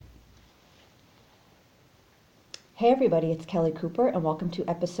Hey everybody, it's Kelly Cooper and welcome to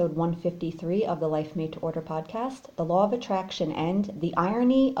episode 153 of the Life Made to Order podcast, The Law of Attraction and the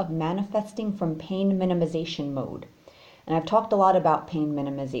Irony of Manifesting from Pain Minimization Mode. And I've talked a lot about pain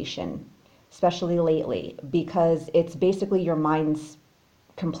minimization, especially lately, because it's basically your mind's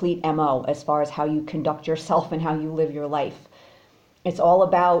complete MO as far as how you conduct yourself and how you live your life. It's all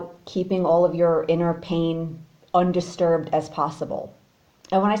about keeping all of your inner pain undisturbed as possible.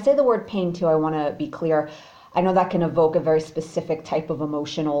 And when I say the word pain too, I want to be clear. I know that can evoke a very specific type of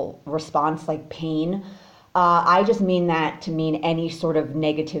emotional response like pain. I just mean that to mean any sort of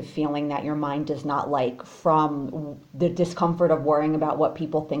negative feeling that your mind does not like, from the discomfort of worrying about what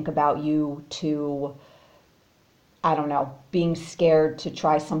people think about you to, I don't know, being scared to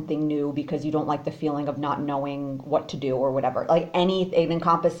try something new because you don't like the feeling of not knowing what to do or whatever. It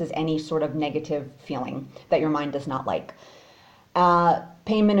encompasses any sort of negative feeling that your mind does not like.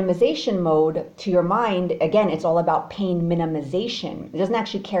 Pain minimization mode, to your mind, again, it's all about pain minimization. It doesn't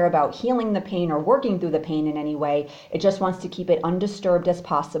actually care about healing the pain or working through the pain in any way. It just wants to keep it undisturbed as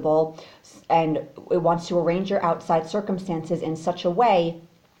possible, and it wants to arrange your outside circumstances in such a way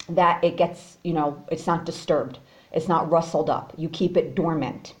that it gets, it's not disturbed. It's not rustled up. You keep it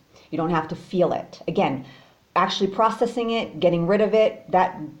dormant. You don't have to feel it. Again, actually processing it, getting rid of it,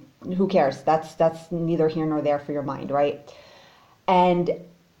 that, who cares? That's neither here nor there for your mind, right? And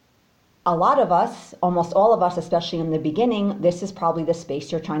a lot of us, almost all of us, especially in the beginning, this is probably the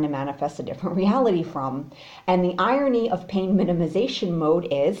space you're trying to manifest a different reality from. And the irony of pain minimization mode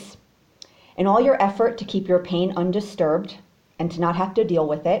is, in all your effort to keep your pain undisturbed and to not have to deal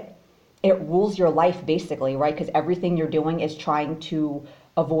with it, it rules your life basically, right? Because everything you're doing is trying to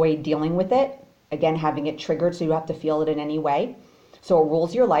avoid dealing with it. Again, having it triggered so you have to feel it in any way. So it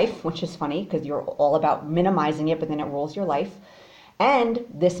rules your life, which is funny because you're all about minimizing it, but then it rules your life. And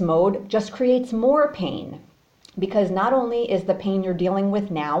this mode just creates more pain, because not only is the pain you're dealing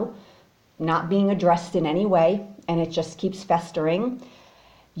with now not being addressed in any way, and it just keeps festering,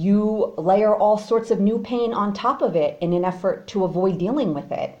 you layer all sorts of new pain on top of it in an effort to avoid dealing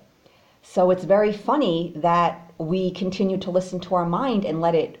with it. So it's very funny that we continue to listen to our mind and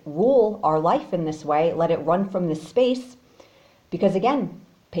let it rule our life in this way, let it run from this space, because again,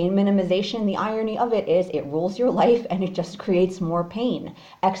 pain minimization, the irony of it is it rules your life and it just creates more pain,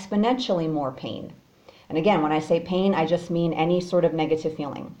 exponentially more pain. And again, when I say pain, I just mean any sort of negative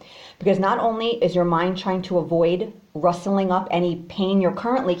feeling. Because not only is your mind trying to avoid rustling up any pain you're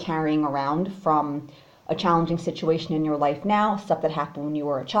currently carrying around from a challenging situation in your life now, stuff that happened when you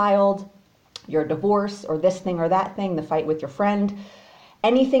were a child, your divorce, or this thing or that thing, the fight with your friend,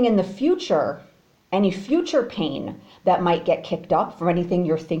 anything in the future, any future pain that might get kicked up from anything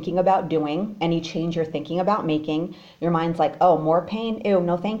you're thinking about doing, any change you're thinking about making, your mind's like, oh, more pain? Ew,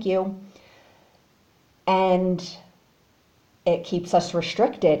 no thank you. And it keeps us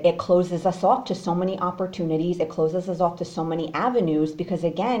restricted. It closes us off to so many opportunities. It closes us off to so many avenues because,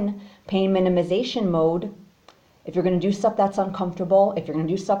 again, pain minimization mode, if you're going to do stuff that's uncomfortable, if you're going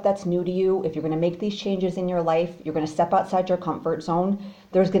to do stuff that's new to you, if you're going to make these changes in your life, you're going to step outside your comfort zone,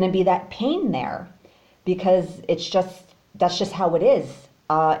 there's going to be that pain there. Because that's just how it is.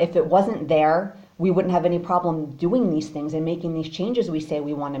 If it wasn't there, we wouldn't have any problem doing these things and making these changes we say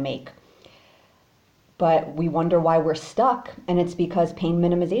we want to make. But we wonder why we're stuck, and it's because pain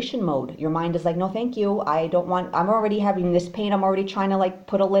minimization mode. Your mind is like, no thank you, I'm already having this pain, I'm already trying to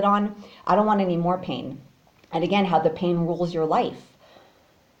put a lid on, I don't want any more pain. And again, how the pain rules your life.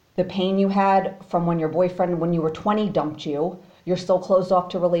 The pain you had from when your boyfriend, when you were 20, dumped you, you're still closed off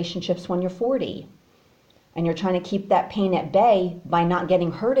to relationships when you're 40. And you're trying to keep that pain at bay by not getting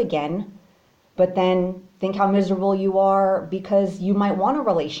hurt again. But then think how miserable you are because you might want a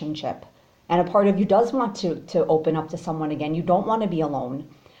relationship. And a part of you does want to open up to someone again. You don't want to be alone.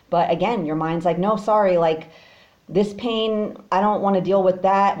 But again, your mind's like, no, sorry, this pain, I don't want to deal with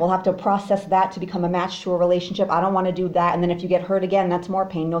that. We'll have to process that to become a match to a relationship. I don't want to do that. And then if you get hurt again, that's more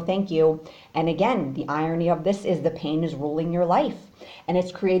pain. No, thank you. And again, the irony of this is the pain is ruling your life. And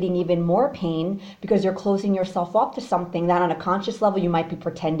it's creating even more pain because you're closing yourself off to something that on a conscious level you might be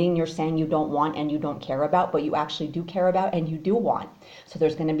pretending you're saying you don't want and you don't care about, but you actually do care about and you do want. So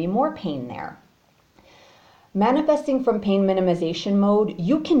there's going to be more pain there. Manifesting from pain minimization mode,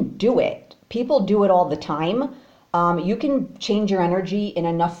 you can do it. People do it all the time. You can change your energy in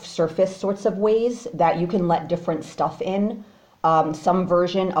enough surface sorts of ways that you can let different stuff in. Some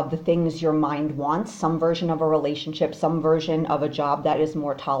version of the things your mind wants, some version of a relationship, some version of a job that is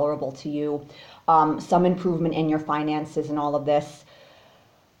more tolerable to you, some improvement in your finances and all of this.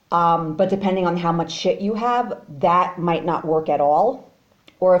 But depending on how much shit you have, that might not work at all.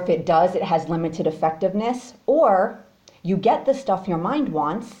 or if it does, it has limited effectiveness, or you get the stuff your mind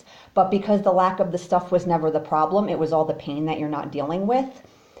wants, but because the lack of the stuff was never the problem, it was all the pain that you're not dealing with,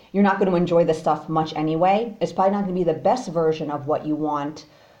 you're not going to enjoy the stuff much anyway. It's probably not going to be the best version of what you want,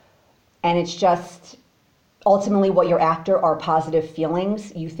 and it's just ultimately what you're after are positive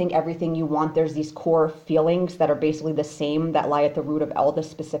feelings. You think everything you want, there's these core feelings that are basically the same that lie at the root of all the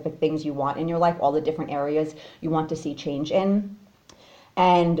specific things you want in your life, all the different areas you want to see change in.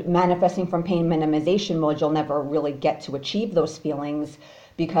 And manifesting from pain minimization mode, you'll never really get to achieve those feelings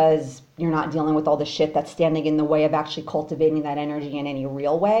because you're not dealing with all the shit that's standing in the way of actually cultivating that energy in any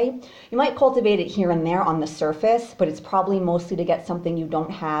real way. You might cultivate it here and there on the surface, but it's probably mostly to get something you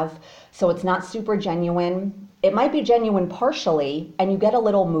don't have. So it's not super genuine. It might be genuine partially, and you get a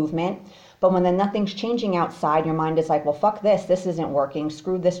little movement, but when then nothing's changing outside, your mind is like, well, fuck this. This isn't working.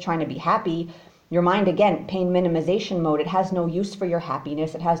 Screw this trying to be happy. Your mind, again, pain minimization mode, it has no use for your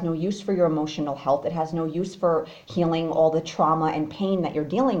happiness. It has no use for your emotional health. It has no use for healing all the trauma and pain that you're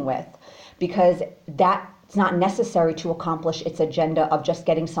dealing with, because that's not necessary to accomplish its agenda of just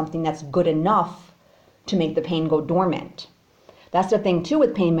getting something that's good enough to make the pain go dormant. That's the thing, too,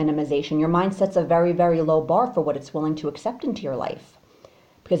 with pain minimization. Your mind sets a very, very low bar for what it's willing to accept into your life.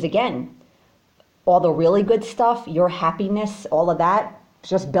 Because, again, all the really good stuff, your happiness, all of that,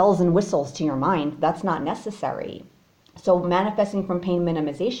 just bells and whistles to your mind. That's not necessary. So manifesting from pain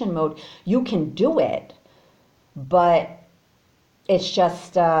minimization mode, you can do it, but it's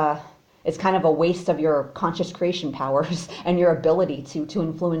just, it's kind of a waste of your conscious creation powers and your ability to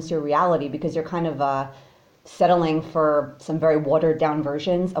influence your reality, because you're kind of settling for some very watered down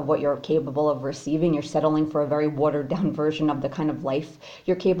versions of what you're capable of receiving. You're settling for a very watered down version of the kind of life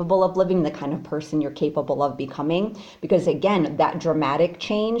you're capable of living, the kind of person you're capable of becoming. Because again, that dramatic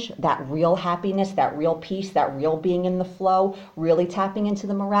change, that real happiness, that real peace, that real being in the flow, really tapping into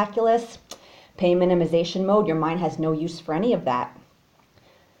the miraculous, pain minimization mode, your mind has no use for any of that.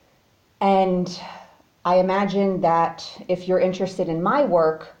 And I imagine that if you're interested in my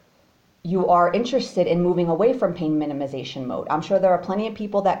work, you are interested in moving away from pain minimization mode. I'm sure there are plenty of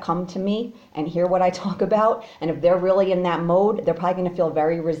people that come to me and hear what I talk about, and if they're really in that mode, they're probably going to feel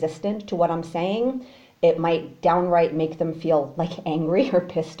very resistant to what I'm saying. It might downright make them feel like angry or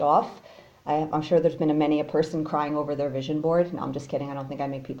pissed off. I'm sure there's been many a person crying over their vision board. No, I'm just kidding. I don't think I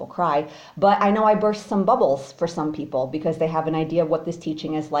make people cry. But I know I burst some bubbles for some people because they have an idea of what this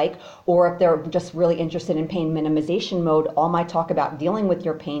teaching is like. Or if they're just really interested in pain minimization mode, all my talk about dealing with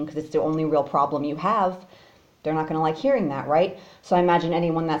your pain, because it's the only real problem you have, they're not going to like hearing that, right? So I imagine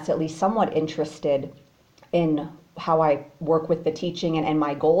anyone that's at least somewhat interested in how I work with the teaching and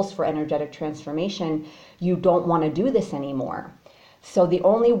my goals for energetic transformation, you don't want to do this anymore. So the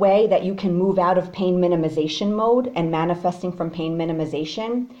only way that you can move out of pain minimization mode and manifesting from pain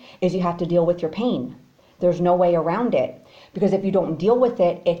minimization is you have to deal with your pain. There's no way around it. Because if you don't deal with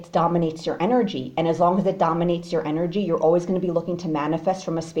it, it dominates your energy. And as long as it dominates your energy, you're always going to be looking to manifest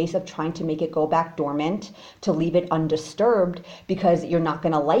from a space of trying to make it go back dormant, to leave it undisturbed, because you're not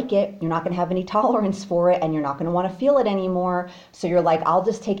going to like it, you're not going to have any tolerance for it, and you're not going to want to feel it anymore. So you're like, I'll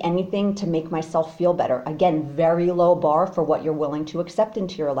just take anything to make myself feel better. Again, very low bar for what you're willing to accept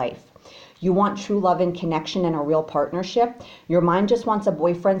into your life. You want true love and connection and a real partnership. Your mind just wants a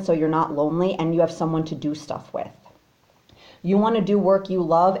boyfriend so you're not lonely and you have someone to do stuff with. You want to do work you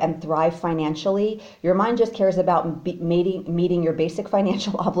love and thrive financially. Your mind just cares about meeting your basic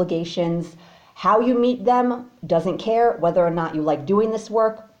financial obligations. How you meet them doesn't care. Whether or not you like doing this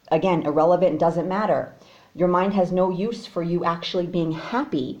work, again, irrelevant, doesn't matter. Your mind has no use for you actually being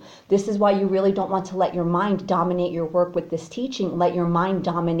happy. This is why you really don't want to let your mind dominate your work with this teaching. Let your mind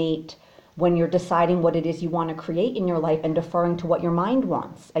dominate when you're deciding what it is you want to create in your life and deferring to what your mind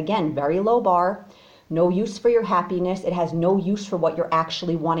wants. Again, very low bar. No use for your happiness. It has no use for what you're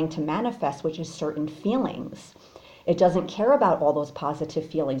actually wanting to manifest, which is certain feelings. It doesn't care about all those positive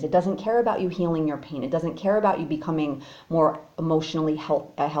feelings. It doesn't care about you healing your pain. It doesn't care about you becoming more emotionally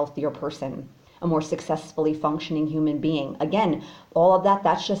a healthier person, a more successfully functioning human being. Again, all of that,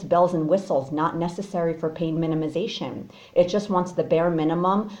 that's just bells and whistles, not necessary for pain minimization. It just wants the bare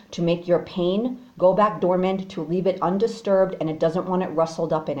minimum to make your pain go back dormant, to leave it undisturbed, and it doesn't want it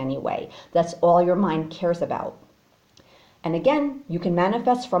rustled up in any way. That's all your mind cares about. And again, you can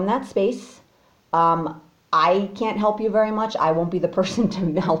manifest from that space. I can't help you very much. I won't be the person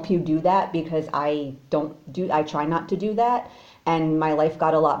to help you do that because I try not to do that. And my life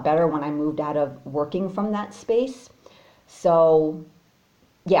got a lot better when I moved out of working from that space. So,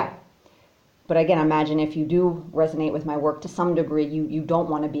 yeah. But again, imagine if you do resonate with my work to some degree, you don't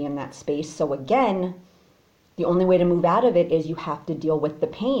want to be in that space. So again, The only way to move out of it is you have to deal with the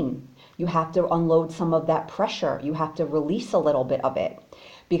pain. You have to unload some of that pressure. You have to release a little bit of it.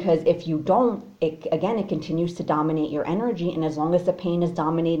 Because if you don't, it continues to dominate your energy. And as long as the pain is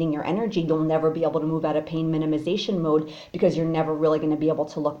dominating your energy, you'll never be able to move out of pain minimization mode because you're never really going to be able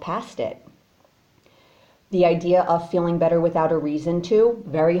to look past it. The idea of feeling better without a reason to,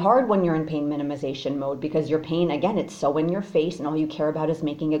 very hard when you're in pain minimization mode because your pain, again, it's so in your face and all you care about is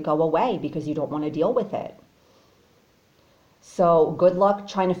making it go away because you don't want to deal with it. So good luck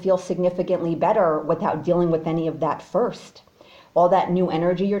trying to feel significantly better without dealing with any of that first. All that new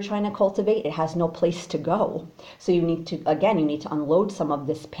energy you're trying to cultivate, it has no place to go. So you need to unload some of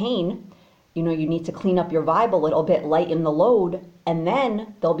this pain. You need to clean up your vibe a little bit, lighten the load, and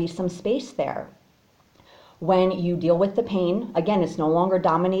then there'll be some space there. When you deal with the pain, again, it's no longer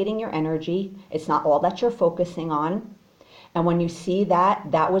dominating your energy. It's not all that you're focusing on. And when you see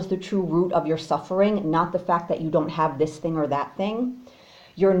that was the true root of your suffering, not the fact that you don't have this thing or that thing,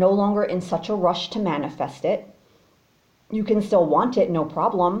 you're no longer in such a rush to manifest it. You can still want it, no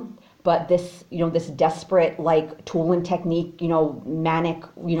problem, but this desperate tool and technique, manic,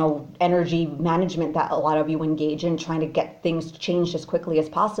 energy management that a lot of you engage in, trying to get things changed as quickly as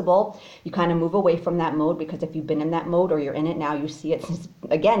possible, you kind of move away from that mode because if you've been in that mode or you're in it now, you see it,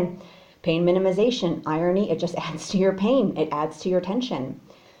 again, pain minimization, irony, it just adds to your pain. It adds to your tension.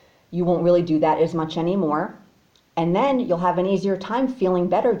 You won't really do that as much anymore. And then you'll have an easier time feeling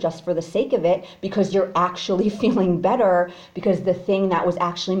better just for the sake of it because you're actually feeling better because the thing that was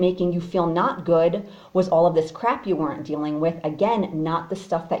actually making you feel not good was all of this crap you weren't dealing with. Again, not the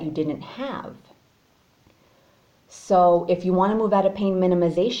stuff that you didn't have. So if you want to move out of pain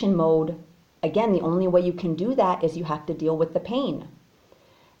minimization mode, again, the only way you can do that is you have to deal with the pain.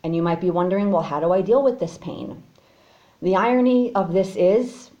 And you might be wondering, well, how do I deal with this pain? The irony of this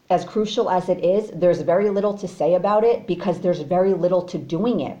is, as crucial as it is, there's very little to say about it because there's very little to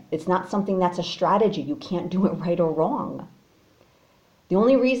doing it. It's not something that's a strategy. You can't do it right or wrong. The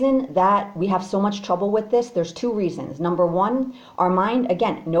only reason that we have so much trouble with this, there's two reasons. Number one, our mind,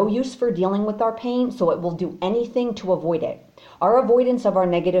 again, no use for dealing with our pain, so it will do anything to avoid it. Our avoidance of our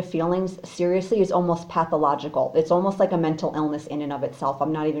negative feelings, seriously, is almost pathological. It's almost like a mental illness in and of itself.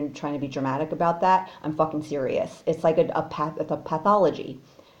 I'm not even trying to be dramatic about that. I'm fucking serious. It's like it's a pathology.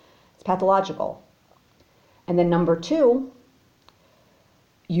 It's pathological. And then number two,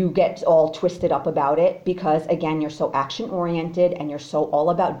 you get all twisted up about it because, again, you're so action-oriented and you're so all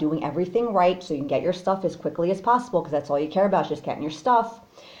about doing everything right so you can get your stuff as quickly as possible because that's all you care about is just getting your stuff.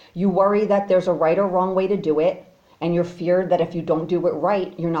 You worry that there's a right or wrong way to do it, and you're feared that if you don't do it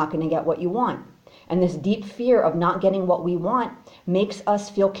right, you're not going to get what you want. And this deep fear of not getting what we want makes us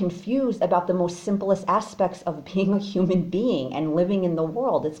feel confused about the most simplest aspects of being a human being and living in the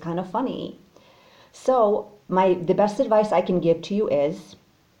world. It's kind of funny. So the best advice I can give to you is,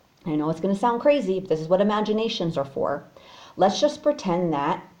 I know it's going to sound crazy, but this is what imaginations are for. Let's just pretend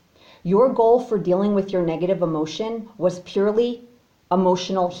that your goal for dealing with your negative emotion was purely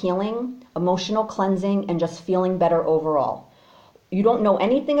emotional healing, emotional cleansing, and just feeling better overall. You don't know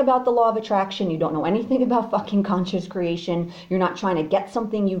anything about the law of attraction. You don't know anything about fucking conscious creation. You're not trying to get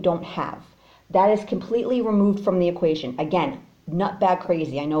something you don't have. That is completely removed from the equation. Again, nutbag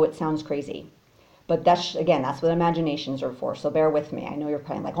crazy. I know it sounds crazy. But that's what imaginations are for. So bear with me. I know you're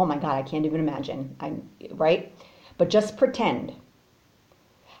probably like, oh my God, I can't even imagine. Right? But just pretend.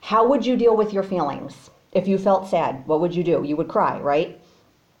 How would you deal with your feelings? If you felt sad, what would you do? You would cry, right?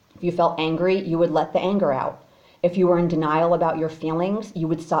 If you felt angry, you would let the anger out. If you were in denial about your feelings, you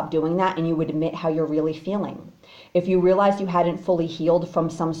would stop doing that and you would admit how you're really feeling. If you realized you hadn't fully healed from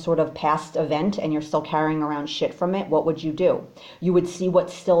some sort of past event and you're still carrying around shit from it, what would you do? You would see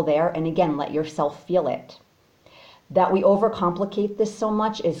what's still there and again, let yourself feel it. That we overcomplicate this so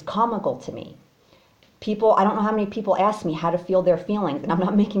much is comical to me. I don't know how many people ask me how to feel their feelings, and I'm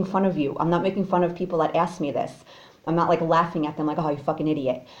not making fun of you. I'm not making fun of people that ask me this. I'm not laughing at them like, oh, you fucking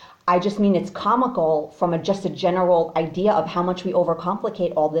idiot. I just mean it's comical from just a general idea of how much we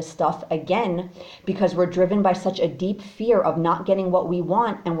overcomplicate all this stuff, again, because we're driven by such a deep fear of not getting what we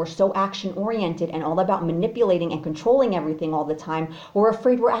want, and we're so action-oriented and all about manipulating and controlling everything all the time, we're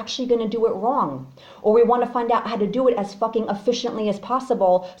afraid we're actually going to do it wrong. Or we want to find out how to do it as fucking efficiently as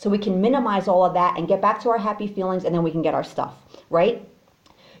possible so we can minimize all of that and get back to our happy feelings, and then we can get our stuff, right?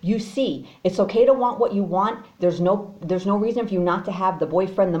 You see, it's okay to want what you want. There's no reason for you not to have the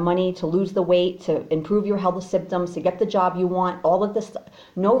boyfriend, the money, to lose the weight, to improve your health symptoms, to get the job you want, all of this.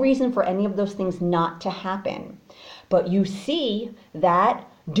 No reason for any of those things not to happen. But you see that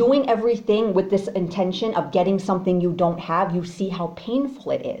doing everything with this intention of getting something you don't have, you see how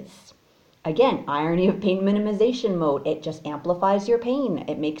painful it is. Again, irony of pain minimization mode. It just amplifies your pain.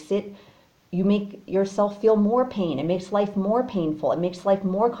 You make yourself feel more pain. It makes life more painful. It makes life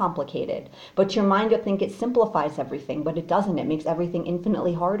more complicated. But your mind will think it simplifies everything, but it doesn't. It makes everything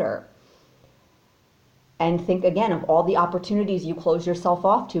infinitely harder. And think again of all the opportunities you close yourself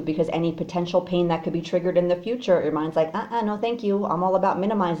off to, because any potential pain that could be triggered in the future, your mind's like, no, thank you. I'm all about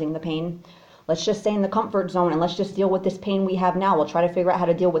minimizing the pain. Let's just stay in the comfort zone and let's just deal with this pain we have now. We'll try to figure out how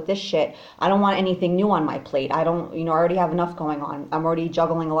to deal with this shit. I don't want anything new on my plate. I already have enough going on. I'm already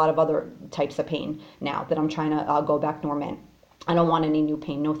juggling a lot of other types of pain now that I'm trying to go back dormant. I don't want any new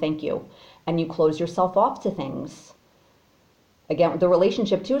pain. No, thank you. And you close yourself off to things. Again, the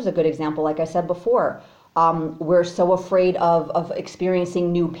relationship too is a good example. Like I said before, we're so afraid of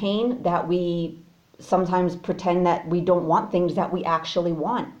experiencing new pain that we sometimes pretend that we don't want things that we actually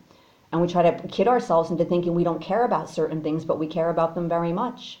want. And we try to kid ourselves into thinking we don't care about certain things, but we care about them very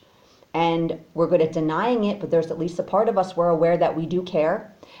much. And we're good at denying it, but there's at least a part of us we're aware that we do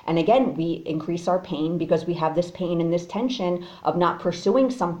care. And again, we increase our pain because we have this pain and this tension of not pursuing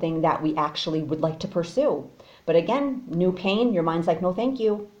something that we actually would like to pursue. But again, new pain, your mind's like, no, thank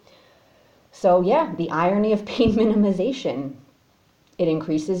you. So yeah, the irony of pain minimization. It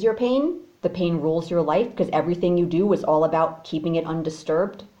increases your pain. The pain rules your life because everything you do is all about keeping it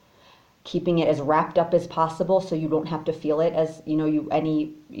undisturbed, keeping it as wrapped up as possible so you don't have to feel it as,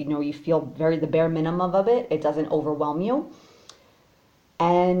 you feel the bare minimum of it. It doesn't overwhelm you.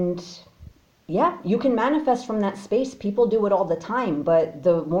 And yeah, you can manifest from that space. People do it all the time, but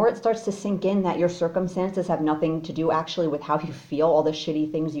the more it starts to sink in that your circumstances have nothing to do actually with how you feel, all the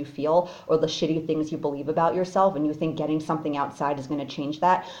shitty things you feel or the shitty things you believe about yourself, and you think getting something outside is going to change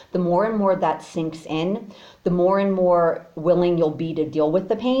that, the more and more that sinks in, the more and more willing you'll be to deal with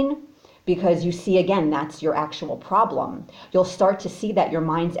the pain. Because you see, again, that's your actual problem. You'll start to see that your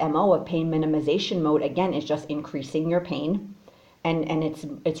mind's MO of pain minimization mode, again, is just increasing your pain and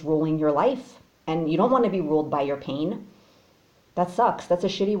it's ruling your life. And you don't want to be ruled by your pain. That sucks. That's a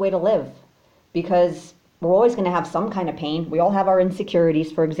shitty way to live because we're always going to have some kind of pain. We all have our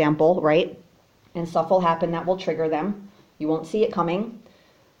insecurities, for example, right? And stuff will happen that will trigger them. You won't see it coming.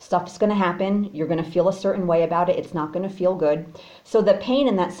 Stuff's going to happen. You're going to feel a certain way about it. It's not going to feel good. So the pain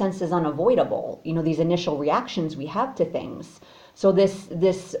in that sense is unavoidable. These initial reactions we have to things. So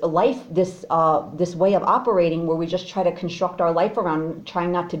this way of operating where we just try to construct our life around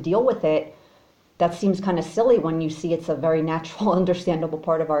trying not to deal with it, that seems kind of silly when you see it's a very natural, understandable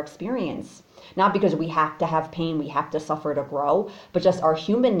part of our experience. Not because we have to have pain, we have to suffer to grow, but just our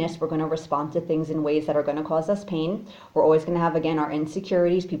humanness, we're going to respond to things in ways that are going to cause us pain. We're always going to have, again, our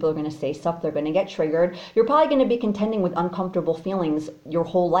insecurities. People are going to say stuff, they're going to get triggered. You're probably going to be contending with uncomfortable feelings your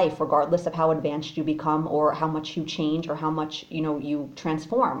whole life, regardless of how advanced you become or how much you change or how much, you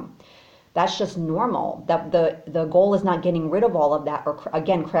transform. That's just normal. That the goal is not getting rid of all of that or,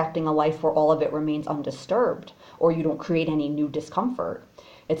 again, crafting a life where all of it remains undisturbed or you don't create any new discomfort.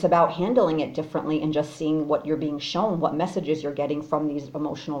 It's about handling it differently and just seeing what you're being shown, what messages you're getting from these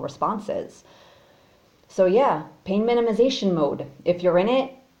emotional responses. So yeah, pain minimization mode. If you're in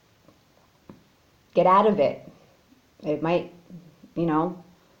it, get out of it. It might,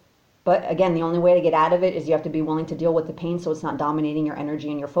 but again, the only way to get out of it is you have to be willing to deal with the pain so it's not dominating your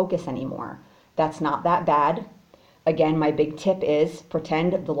energy and your focus anymore. That's not that bad. Again, my big tip is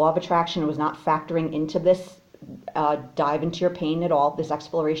pretend the law of attraction was not factoring into this dive into your pain at all, this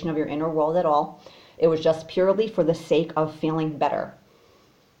exploration of your inner world at all. It was just purely for the sake of feeling better.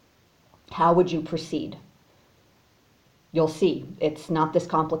 How would you proceed? You'll see, it's not this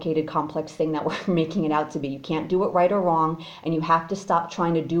complicated, complex thing that we're making it out to be. You can't do it right or wrong, and you have to stop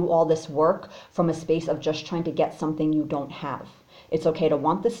trying to do all this work from a space of just trying to get something you don't have. It's okay to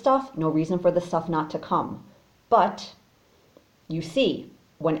want the stuff, no reason for the stuff not to come. But you see,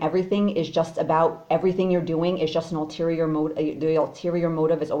 when everything is just about, everything you're doing is just an ulterior motive, the ulterior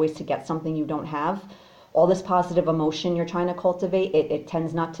motive is always to get something you don't have, all this positive emotion you're trying to cultivate, it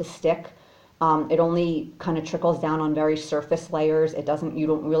tends not to stick. It only kind of trickles down on very surface layers. You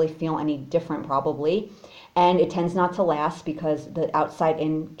don't really feel any different probably. And it tends not to last because the outside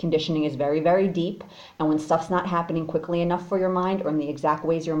in conditioning is very, very deep. And when stuff's not happening quickly enough for your mind or in the exact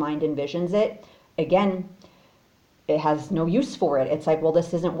ways your mind envisions it, again, it has no use for it. It's like, well,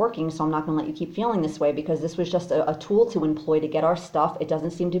 this isn't working, so I'm not going to let you keep feeling this way because this was just a tool to employ to get our stuff. It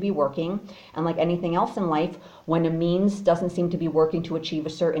doesn't seem to be working. And like anything else in life, when a means doesn't seem to be working to achieve a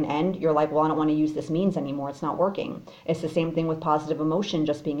certain end, you're like, well, I don't want to use this means anymore. It's not working. It's the same thing with positive emotion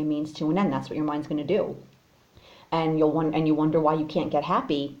just being a means to an end. That's what your mind's going to do. and you wonder why you can't get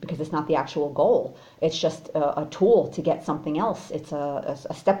happy, because it's not the actual goal. It's just a tool to get something else. It's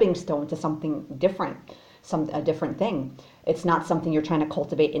a stepping stone to something different, a different thing. It's not something you're trying to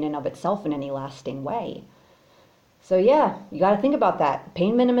cultivate in and of itself in any lasting way. So yeah, you got to think about that.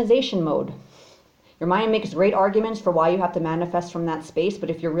 Pain minimization mode. Your mind makes great arguments for why you have to manifest from that space, but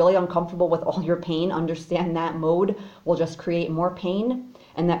if you're really uncomfortable with all your pain, understand that mode will just create more pain,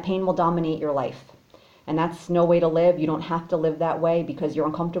 and that pain will dominate your life. And that's no way to live. You don't have to live that way, because your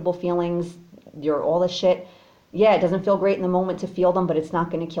uncomfortable feelings, your all the shit, yeah, it doesn't feel great in the moment to feel them, but it's not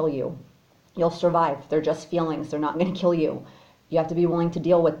going to kill you. You'll survive. They're just feelings. They're not going to kill you. You have to be willing to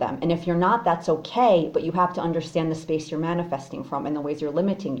deal with them. And if you're not, that's okay, but you have to understand the space you're manifesting from and the ways you're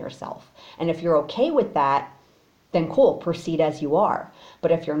limiting yourself. And if you're okay with that, then cool, proceed as you are.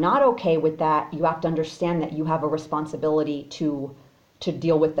 But if you're not okay with that, you have to understand that you have a responsibility to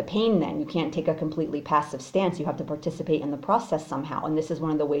deal with the pain then. You can't take a completely passive stance. You have to participate in the process somehow. And this is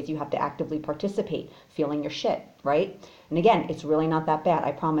one of the ways you have to actively participate, feeling your shit, right? And again, it's really not that bad,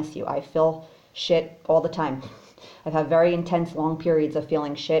 I promise you. I feel shit all the time. I've had very intense, long periods of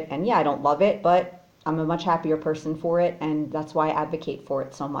feeling shit, and yeah, I don't love it, but I'm a much happier person for it, and that's why I advocate for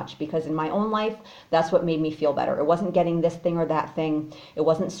it so much, because in my own life, that's what made me feel better. It wasn't getting this thing or that thing. It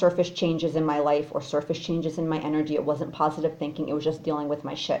wasn't surface changes in my life or surface changes in my energy. It wasn't positive thinking. It was just dealing with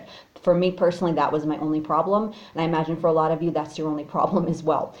my shit. For me personally, that was my only problem, and I imagine for a lot of you, that's your only problem as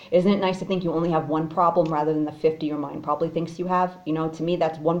well. Isn't it nice to think you only have one problem rather than the 50 your mind probably thinks you have? You know, to me,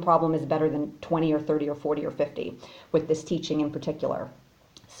 that's one problem is better than 20 or 30 or 40 or 50 with this teaching in particular.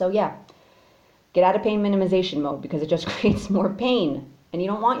 So yeah. Get out of pain minimization mode, because it just creates more pain, and you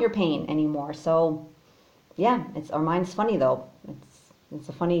don't want your pain anymore. So yeah, our mind's funny though. It's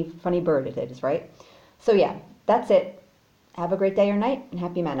a funny bird it is, right? So yeah, that's it. Have a great day or night, and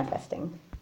happy manifesting.